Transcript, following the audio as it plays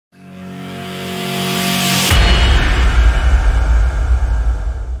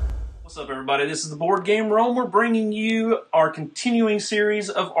everybody, this is the Board Game Room. We're bringing you our continuing series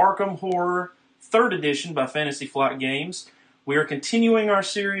of Arkham Horror 3rd Edition by Fantasy Flight Games. We are continuing our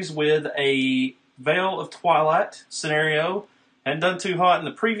series with a Veil of Twilight scenario. Hadn't done too hot in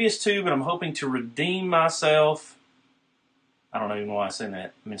the previous two, but I'm hoping to redeem myself. I don't even know why I say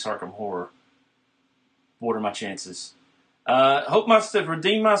that. I mean, it's Arkham Horror. What are my chances? Hope to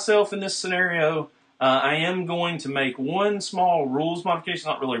redeem myself in this scenario. I am going to make one small rules modification.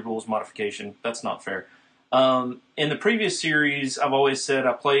 Not really a rules modification. That's not fair. In the previous series, I've always said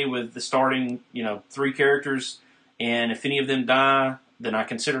I play with the starting, 3 characters, and if any of them die, then I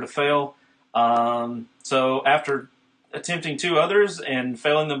consider it a fail. So after attempting 2 others and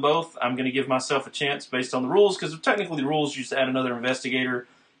failing them both, I'm going to give myself a chance based on the rules, because technically the rules used to add another investigator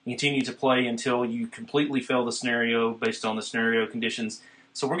and continue to play until you completely fail the scenario based on the scenario conditions.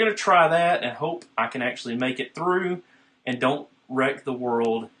 So we're going to try that and hope I can actually make it through and don't wreck the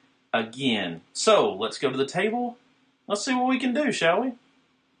world again. So let's go to the table. Let's see what we can do, shall we?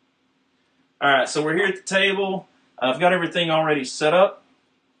 Alright, so we're here at the table. I've got everything already set up.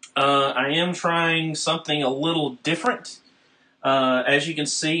 I am trying something a little different. As you can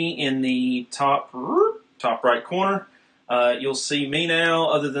see in the top right corner, you'll see me now.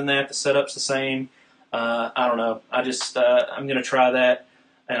 Other than that, the setup's the same. I don't know. I'm going to try that.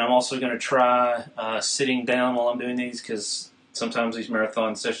 And I'm also going to try sitting down while I'm doing these, because sometimes these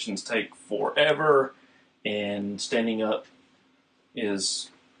marathon sessions take forever, and standing up is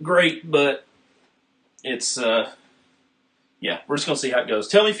great, but it's, yeah, we're just going to see how it goes.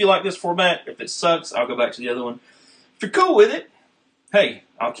 Tell me if you like this format. If it sucks, I'll go back to the other one. If you're cool with it, hey,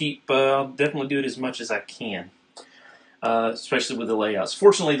 I'll definitely do it as much as I can, especially with the layouts.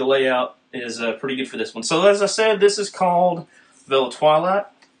 Fortunately, the layout is pretty good for this one. So as I said, this is called Veil of Twilight.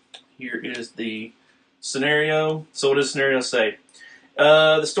 Here is the scenario. So what does the scenario say?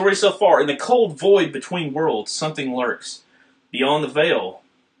 The story so far. In the cold void between worlds, something lurks. Beyond the veil,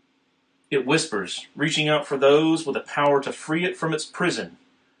 it whispers, reaching out for those with the power to free it from its prison.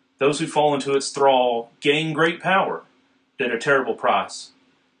 Those who fall into its thrall gain great power, but at a terrible price.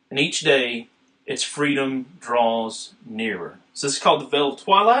 And each day, its freedom draws nearer. So this is called the Veil of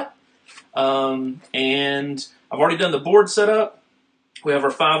Twilight. And I've already done the board setup. We have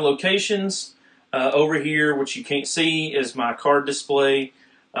our 5 locations. Over here, which you can't see, is my card display.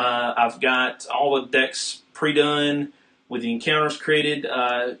 I've got all the decks pre-done with the encounters created.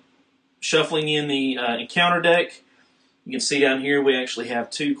 Shuffling in the encounter deck. You can see down here we actually have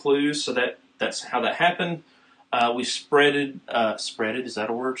 2 clues, so that's how that happened. We spreaded, is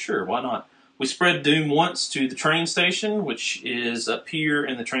that a word? Sure, why not? We spread Doom once to the train station, which is up here,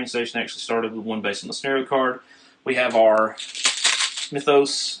 and the train station actually started with 1 based on the scenario card. We have our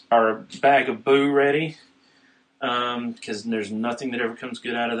Mythos, our bag of boo ready, because there's nothing that ever comes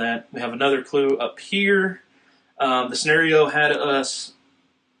good out of that. We have another clue up here. The scenario had us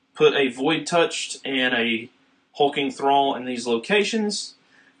put a Void Touched and a Hulking Thrall in these locations,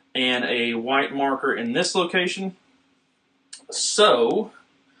 and a white marker in this location. So,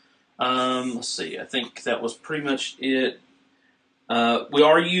 let's see, I think that was pretty much it. We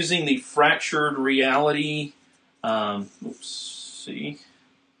are using the Fractured Reality,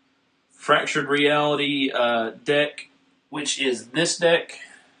 Fractured Reality deck, which is this deck.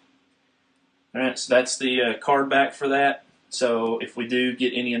 Alright, so that's the card back for that. So if we do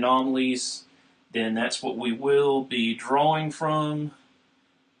get any anomalies, then that's what we will be drawing from.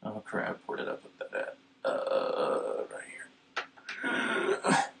 Oh crap, where did I put that at? Right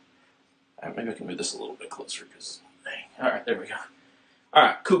here. Maybe I can move this a little bit closer, because, dang. Alright, there we go.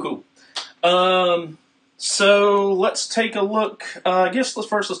 Alright, cool. So let's take a look. I guess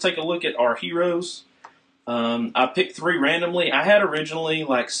let's take a look at our heroes. I picked 3 randomly. I had originally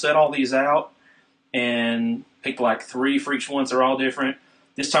set all these out and picked 3 for each one. They're all different.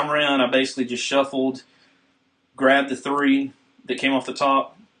 This time around, I basically just shuffled, grabbed the 3 that came off the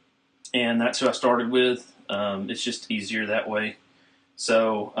top, and that's who I started with. It's just easier that way.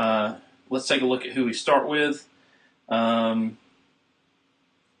 So let's take a look at who we start with.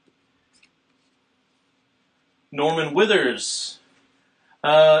 Norman Withers.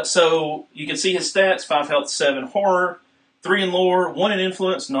 So you can see his stats: 5 health, 7 horror, 3 in lore, 1 in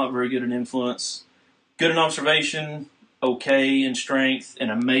influence, not very good in influence, good in observation, okay in strength, and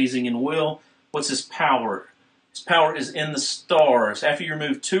amazing in will. What's his power? His power is in the stars. After you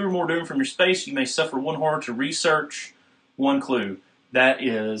remove 2 or more doom from your space, you may suffer 1 horror to research 1 clue. That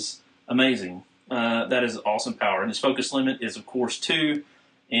is amazing. That is awesome power. And his focus limit is, of course, 2.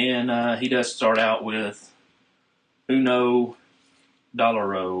 And he does start out with $1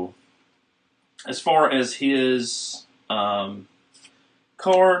 Dollaro. As far as his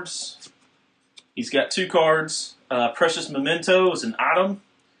cards, He's got 2 cards. Precious Memento is an item.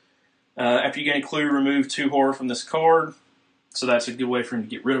 After you gain a clue, remove 2 horror from this card. So that's a good way for him to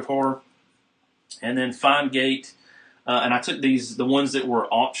get rid of horror. And then Find Gate. And I took the ones that were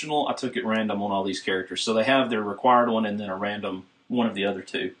optional, I took it random on all these characters. So they have their required one and then a random one of the other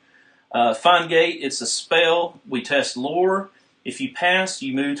 2. Find Gate, it's a spell. We test lore. If you pass,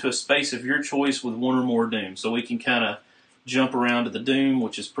 you move to a space of your choice with 1 or more dooms. So we can kind of jump around to the doom,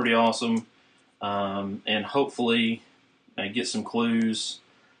 which is pretty awesome. And hopefully get some clues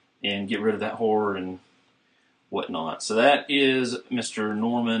and get rid of that horror and whatnot. So that is Mr.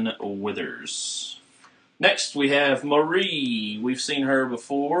 Norman Withers. Next, we have Marie. We've seen her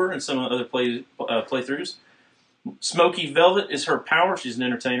before in some other playthroughs. Smoky Velvet is her power. She's an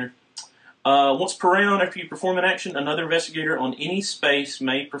entertainer. Once per round, after you perform an action, another investigator on any space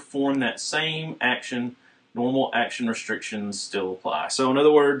may perform that same action. Normal action restrictions still apply. So, in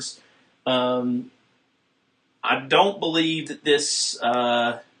other words, I don't believe that this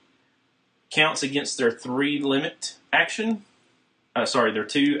counts against their 3 limit action. Their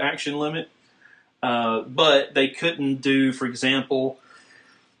 2 action limit. But they couldn't do, for example,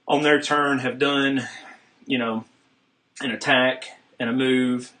 on their turn, have done, an attack and a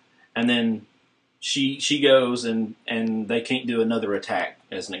move, and then she goes and they can't do another attack,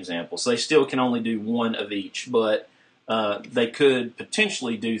 as an example. So they still can only do 1 of each, but they could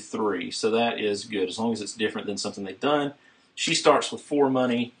potentially do 3. So that is good, as long as it's different than something they've done. She starts with 4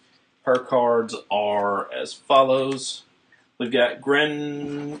 money. Her cards are as follows. We've got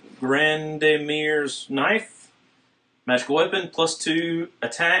Grandemir's Knife, magical weapon, +2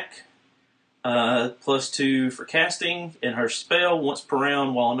 attack, +2 for casting. And her spell, once per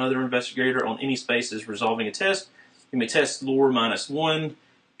round, while another investigator on any space is resolving a test, you may test lore -1.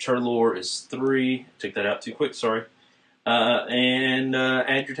 Her lore is 3. Take that out too quick, sorry. And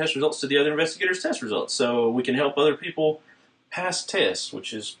add your test results to the other investigator's test results. So we can help other people pass tests,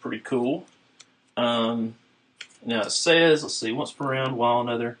 which is pretty cool. Now it says, let's see, once per round, while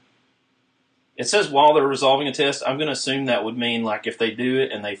another. It says while they're resolving a test. I'm going to assume that would mean like if they do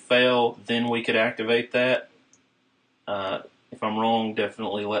it and they fail, then we could activate that. If I'm wrong,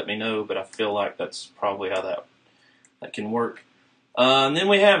 definitely let me know, but I feel like that's probably how that can work. And then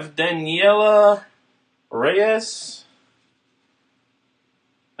we have Daniela Reyes.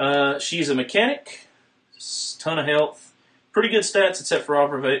 She's a mechanic, ton of health. Pretty good stats, except for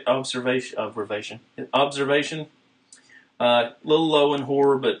observation. A little low in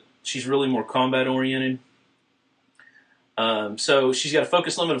horror, but she's really more combat oriented. So she's got a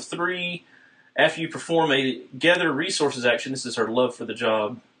focus limit of 3. After you perform a gather resources action, this is her love for the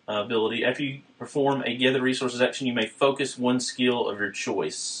job ability. After you perform a gather resources action, you may focus 1 skill of your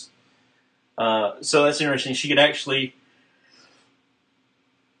choice. So that's interesting. She could actually,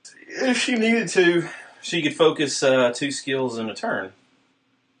 if she needed to, she could focus 2 skills in a turn.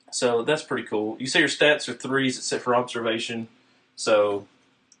 So that's pretty cool. You say your stats are 3s except for observation. So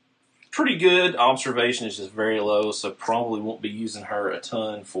pretty good. Observation is just very low, so probably won't be using her a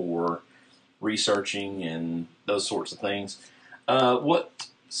ton for researching and those sorts of things. What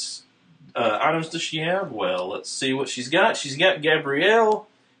items does she have? Well, let's see what she's got. She's got Gabrielle.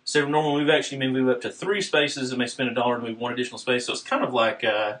 Instead of normal move action, you may move up to 3 spaces and may spend $1 to move 1 additional space. So it's kind of like...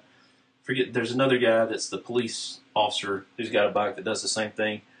 there's another guy that's the police officer who's got a bike that does the same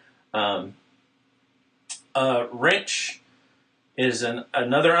thing. Wrench is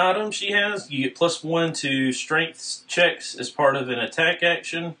another item she has. You get +1 to strength checks as part of an attack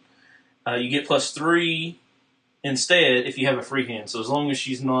action. You get +3 instead if you have a free hand. So as long as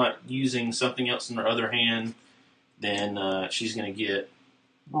she's not using something else in her other hand, then she's going to get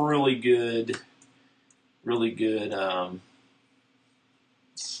really good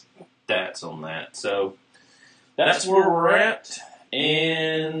stats on that. So that's where we're at.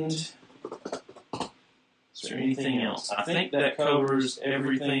 And is there anything else? I think that covers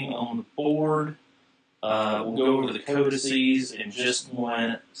everything on the board. We'll go over the codices in just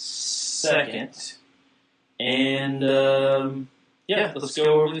 1 second. And yeah, let's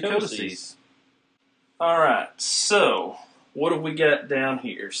go over the codices. Alright, so what have we got down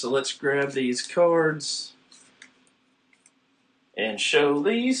here? So let's grab these cards and show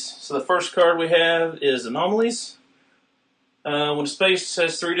these. So the first card we have is Anomalies. When a space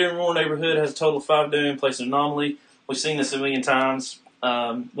has 3 doom or more, neighborhood has a total of 5 doom, place an anomaly. We've seen this a million times.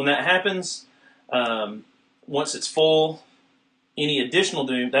 When that happens, once it's full, any additional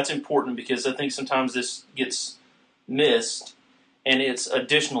doom, that's important because I think sometimes this gets missed, and it's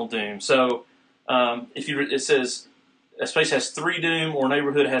additional doom. So it says a space has 3 doom or a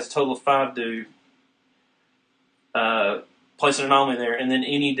neighborhood has a total of 5 doom, place an anomaly there, and then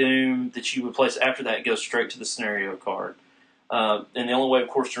any doom that you would place after that goes straight to the scenario card. And the only way, of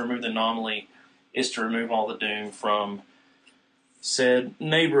course, to remove the anomaly is to remove all the doom from said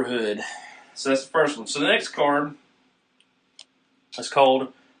neighborhood. So that's the first one. So the next card is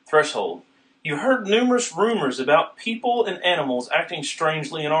called Threshold. You heard numerous rumors about people and animals acting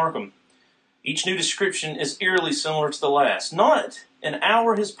strangely in Arkham. Each new description is eerily similar to the last. Not an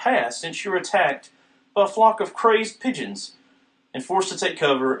hour has passed since you were attacked by a flock of crazed pigeons and forced to take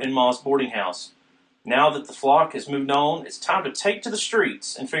cover in Ma's boarding house. Now that the flock has moved on, it's time to take to the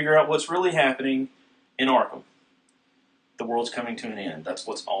streets and figure out what's really happening in Arkham. The world's coming to an end. That's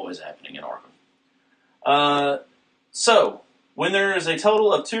what's always happening in Arkham. So, when there is a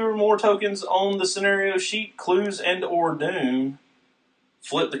total of 2 or more tokens on the scenario sheet, clues and or doom,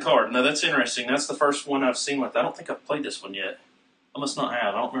 flip the card. Now that's interesting. That's the first one I've seen like that. I don't think I've played this one yet. I must not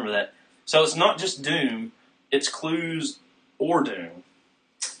have. I don't remember that. So it's not just doom. It's clues or doom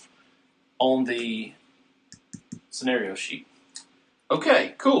on the scenario sheet.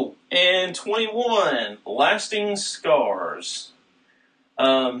 Okay, cool. And 21, Lasting Scars.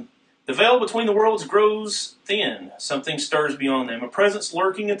 The veil between the worlds grows thin. Something stirs beyond them. A presence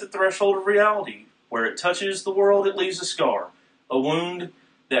lurking at the threshold of reality. Where it touches the world, it leaves a scar. A wound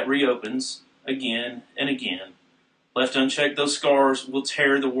that reopens again and again. Left unchecked, those scars will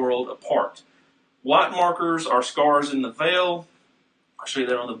tear the world apart. White markers are scars in the veil. I'll show you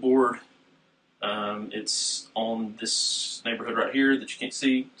that on the board. It's on this neighborhood right here that you can't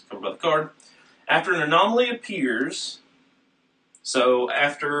see. It's covered by the card. After an anomaly appears, so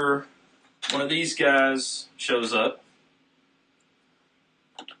after one of these guys shows up,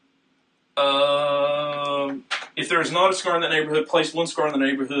 if there is not a scar in that neighborhood, place 1 scar in the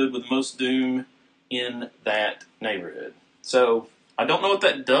neighborhood with the most doom in that neighborhood. So, I don't know what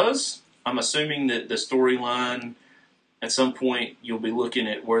that does. I'm assuming that the storyline, at some point, you'll be looking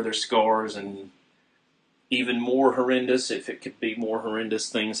at where there's scars and even more horrendous, if it could be more horrendous,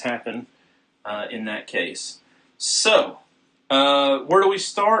 things happen in that case. So, where do we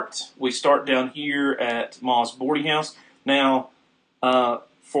start? We start down here at Ma's boarding house. Now,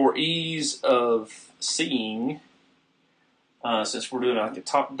 for ease of seeing, since we're doing like a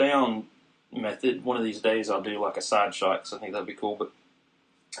top-down method, one of these days I'll do like a side shot because I think that'd be cool, but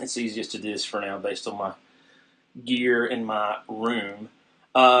it's easiest to do this for now based on my gear in my room.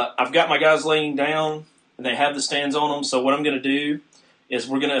 I've got my guys laying down, and they have the stands on them, so what I'm going to do is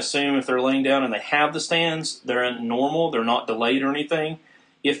we're going to assume if they're laying down and they have the stands, they're normal, they're not delayed or anything.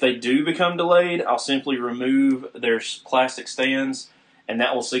 If they do become delayed, I'll simply remove their plastic stands, and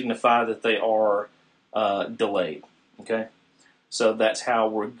that will signify that they are delayed. Okay? So that's how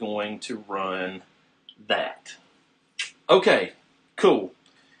we're going to run that. Okay, cool.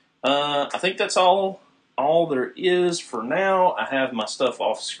 I think that's all there is for now. I have my stuff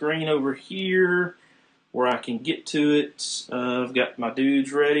off screen over here where I can get to it. I've got my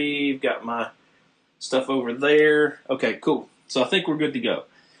dudes ready. I've got my stuff over there. Okay, cool. So I think we're good to go.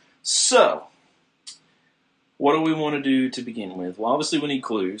 So, what do we want to do to begin with? Well, obviously we need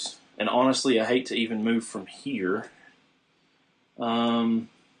clues. And honestly, I hate to even move from here. I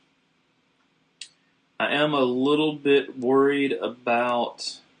am a little bit worried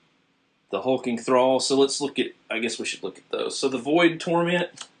about the hulking thrall. So let's look at, I guess we should look at those. So the Void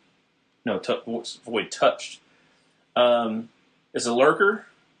Torment, no, Void Touched, is a lurker.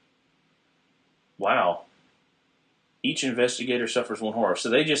 Wow. Each investigator suffers 1 horror. So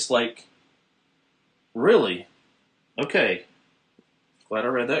they just like, really? Okay. Glad I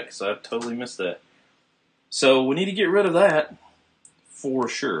read that because I totally missed that. So we need to get rid of that for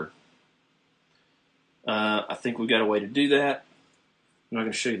sure. I think we've got a way to do that. I'm not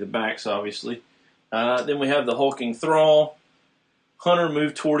going to show you the backs, obviously. Then we have the hulking thrall. Hunter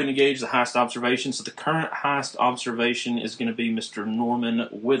moved toward and engage the highest observation. So the current highest observation is going to be Mr. Norman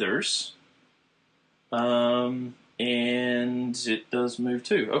Withers. And it does move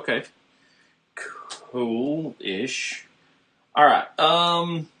too. Okay. Cool-ish. Alright.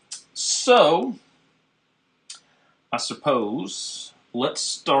 So, I suppose, let's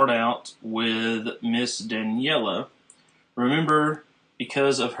start out with Miss Daniela. Remember,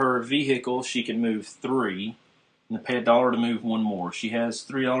 because of her vehicle, she can move 3. And pay $1 to move 1 more. She has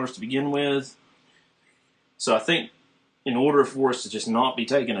 $3 to begin with. So I think in order for us to just not be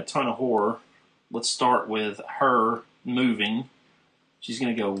taking a ton of horror, let's start with her moving. She's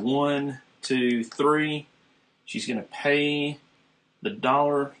going to go 1, 2, 3. She's going to pay the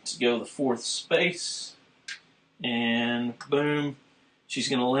 $1 to go the 4th space. And boom, she's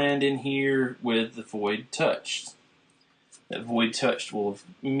going to land in here with the Void Touched. That Void Touched will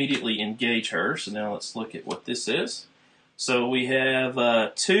immediately engage her. So now let's look at what this is. So we have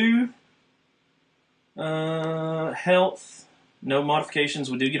 2 health, no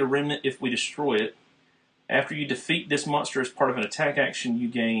modifications. We do get a remnant if we destroy it. After you defeat this monster as part of an attack action, you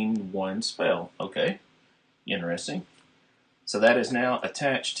gain 1 spell. Okay, interesting. So that is now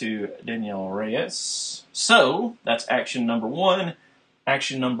attached to Danielle Reyes. So that's action number 1.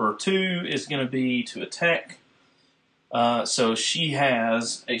 Action number 2 is going to be to attack. So she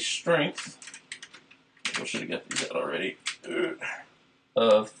has a strength. I should have got these out already.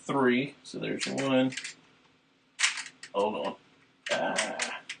 Of 3. So there's 1. Hold on.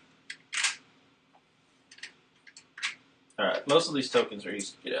 Alright, most of these tokens are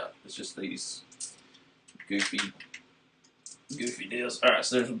easy to get out. It's just these goofy deals. Alright,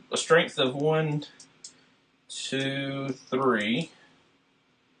 so there's a strength of 1, 2, 3.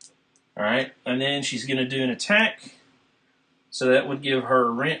 Alright, and then she's going to do an attack. So that would give her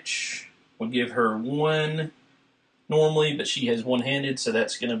a wrench. Would give her 1 normally, but she has one-handed, so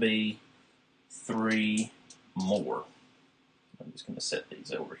that's going to be 3 more. I'm just going to set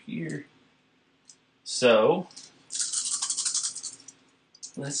these over here. So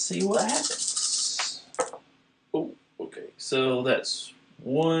let's see what happens. Oh, okay. So that's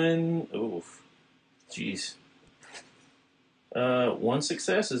 1. Oh, jeez. 1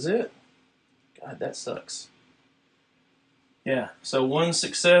 success is it? God, that sucks. Yeah. So 1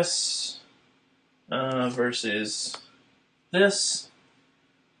 success versus this.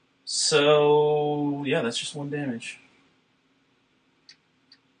 So yeah, that's just 1 damage.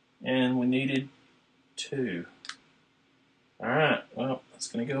 And we needed 2. Alright, well, that's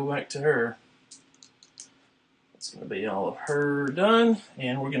going to go back to her. That's going to be all of her done.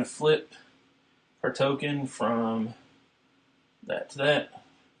 And we're going to flip her token from that to that.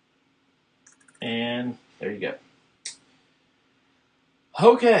 And there you go.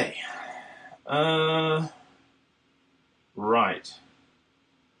 Okay. Right.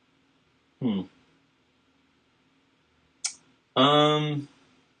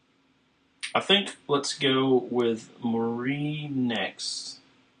 I think let's go with Marie next.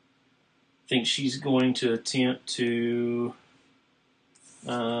 I think she's going to attempt to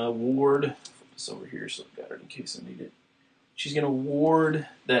ward. Put this over here so I've got it in case I need it. She's going to ward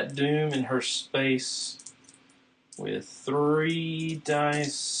that doom in her space with 3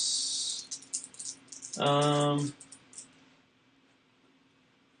 dice.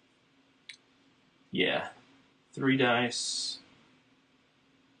 Yeah, 3 dice.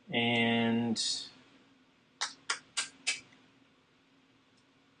 And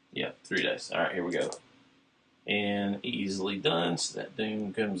yeah, 3 dice. All right, here we go. And easily done. So that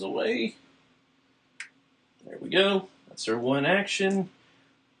doom comes away. There we go. That's her 1 action.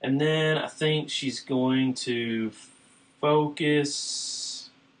 And then I think she's going to focus.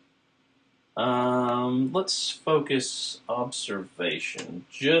 Let's focus observation,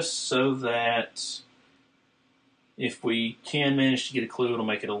 just so that if we can manage to get a clue, it'll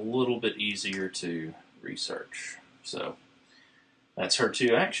make it a little bit easier to research. So that's her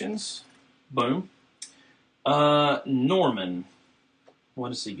 2 actions. Boom. Norman.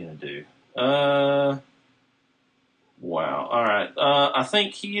 What is he going to do? Wow. All right. I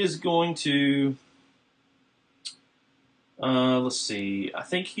think he is going to... let's see. I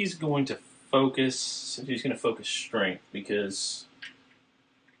think he's going to focus... He's going to focus strength because...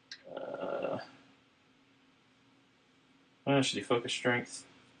 should he focus strength?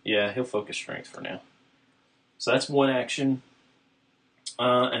 Yeah, he'll focus strength for now. So that's 1 action.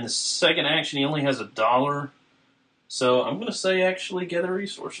 And the second action, he only has $1. So I'm going to say actually gather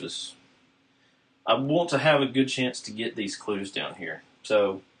resources. I want to have a good chance to get these clues down here.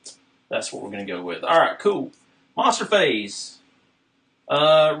 So that's what we're going to go with. All right, cool. Monster phase.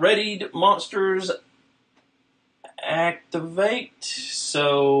 Readied monsters activate.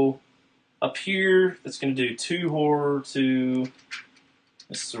 So up here, that's going to do 2 horror to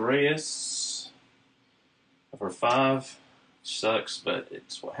Miss Reyes for 5. Sucks, but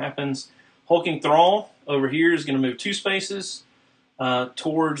it's what happens. Hulking Thrall over here is going to move 2 spaces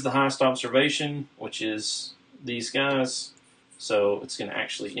towards the highest observation, which is these guys. So it's going to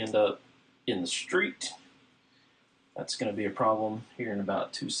actually end up in the street. That's going to be a problem here in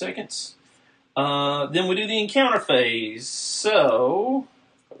about 2 seconds. Then we do the encounter phase. So,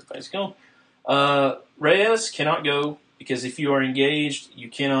 everybody's gone. Reyes cannot go because if you are engaged, you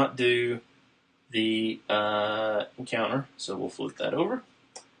cannot do the encounter. So we'll flip that over.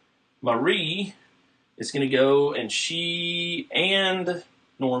 Marie is going to go, and she and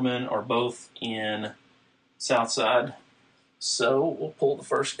Norman are both in Southside. So we'll pull the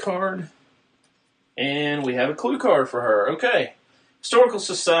first card, and we have a clue card for her. Okay. Historical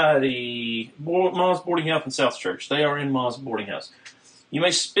Society, Ma's Boarding House and South Church. They are in Ma's Boarding House. You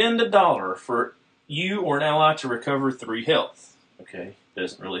may spend $1 for you or an ally to recover 3 health. Okay,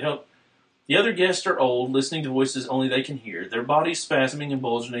 doesn't really help. The other guests are old, listening to voices only they can hear. Their bodies spasming and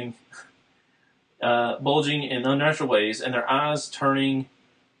bulging in unnatural ways, and their eyes turning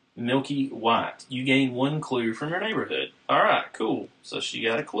milky white. You gain 1 clue from your neighborhood. All right, cool. So she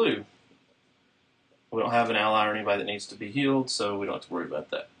got a clue. We don't have an ally or anybody that needs to be healed, so we don't have to worry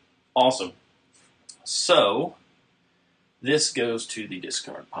about that. Awesome. So this goes to the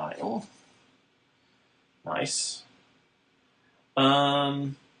discard pile. Nice.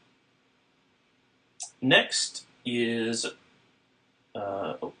 Next is,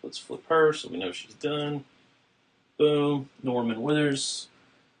 let's flip her so we know she's done. Boom. Norman Withers.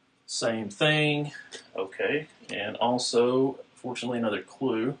 Same thing. Okay. And also, fortunately, another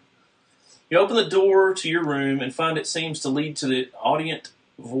clue. You open the door to your room and find it seems to lead to the audient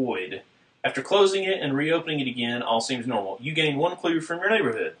void. After closing it and reopening it again, all seems normal. You gain 1 clue from your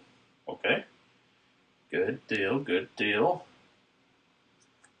neighborhood. Okay. Good deal, good deal.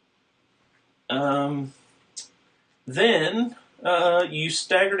 Then you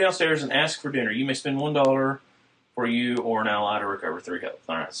stagger downstairs and ask for dinner. You may spend $1 for you or an ally to recover 3 health.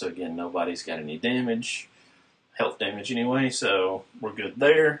 All right, so again, nobody's got any damage, health damage anyway, so we're good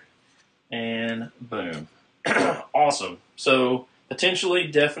there. And boom. Awesome. So potentially,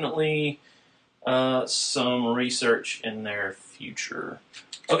 definitely some research in their future.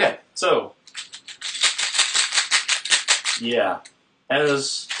 Okay, so yeah.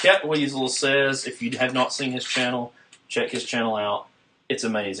 As Cat Weasel says, if you have not seen his channel, check his channel out. It's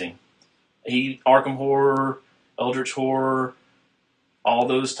amazing. Arkham Horror, Eldritch Horror, all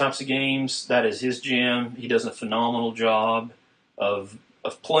those types of games, that is his jam. He does a phenomenal job of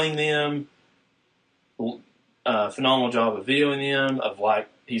playing them, phenomenal job of videoing them,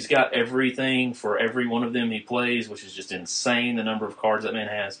 he's got everything for every one of them he plays, which is just insane, the number of cards that man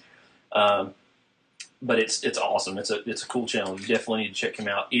has. But it's awesome. It's a cool channel. You definitely need to check him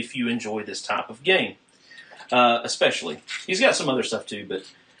out if you enjoy this type of game, especially. He's got some other stuff too, but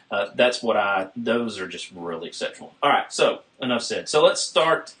those are just really exceptional. All right, so enough said. So let's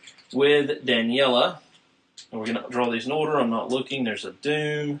start with Daniela. And we're going to draw these in order. I'm not looking. There's a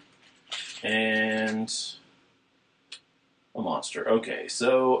Doom and a monster. Okay,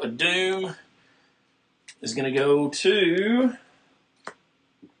 so a Doom is going to go to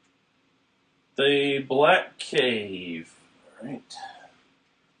the Black Cave. All right.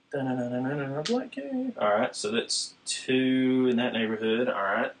 Black Cave. All right, so that's 2 in that neighborhood. All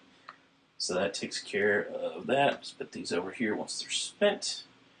right. So that takes care of that. Let's put these over here once they're spent.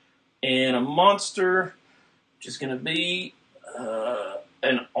 And a monster, which is going to be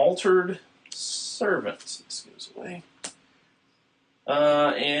an altered servant. This goes away.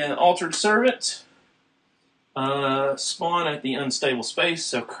 And altered servant spawn at the unstable space.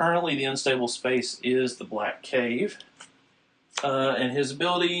 So currently the unstable space is the Black Cave. And his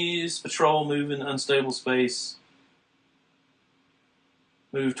abilities: patrol, move in unstable space,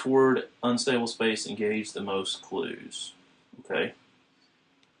 move toward unstable space, engage the most clues. Okay.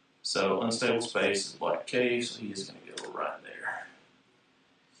 So unstable space is Black Cave, so he's going to go right there.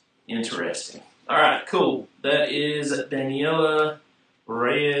 Interesting. All right, cool. That is Daniela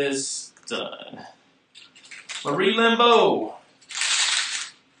Reyes done. Marie Lambeau.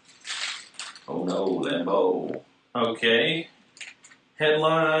 Oh no, Lambeau. Okay.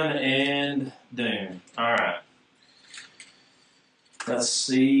 Headline and Doom. All right. Let's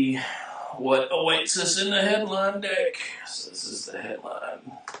see what awaits us in the headline deck. So this is the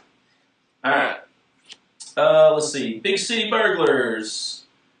headline. All right. Let's see. Big City Burglars.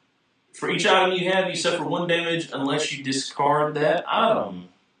 For each item you have, you suffer 1 damage unless you discard that item.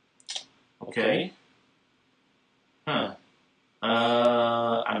 Okay. Huh.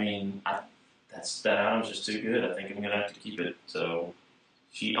 That item's just too good. I think I'm gonna have to keep it. So,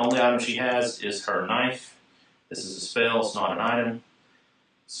 only item she has is her knife. This is a spell. It's not an item.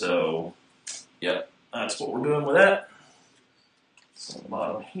 So, yep, that's what we're doing with that. It's on the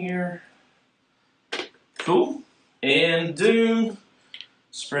bottom here. Cool. And Doom.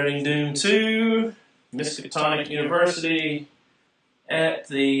 Spreading Doom to Miskatonic University at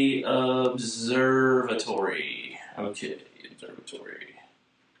the observatory. Okay, observatory.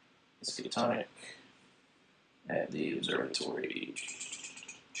 Miskatonic at the observatory.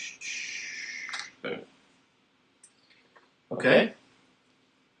 Boom. Okay.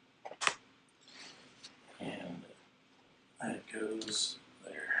 And that goes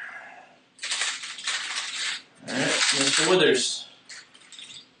there. Alright, Mr. Withers.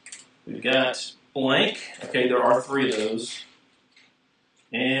 We've got blank. Okay, there are 3 of those.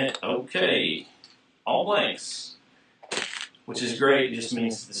 And okay, all blanks, which is great. It just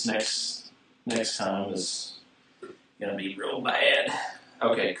means this next time is gonna be real bad.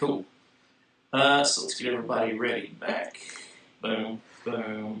 Okay, cool. So let's get everybody ready. Back, boom,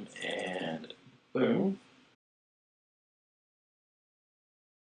 boom, and boom.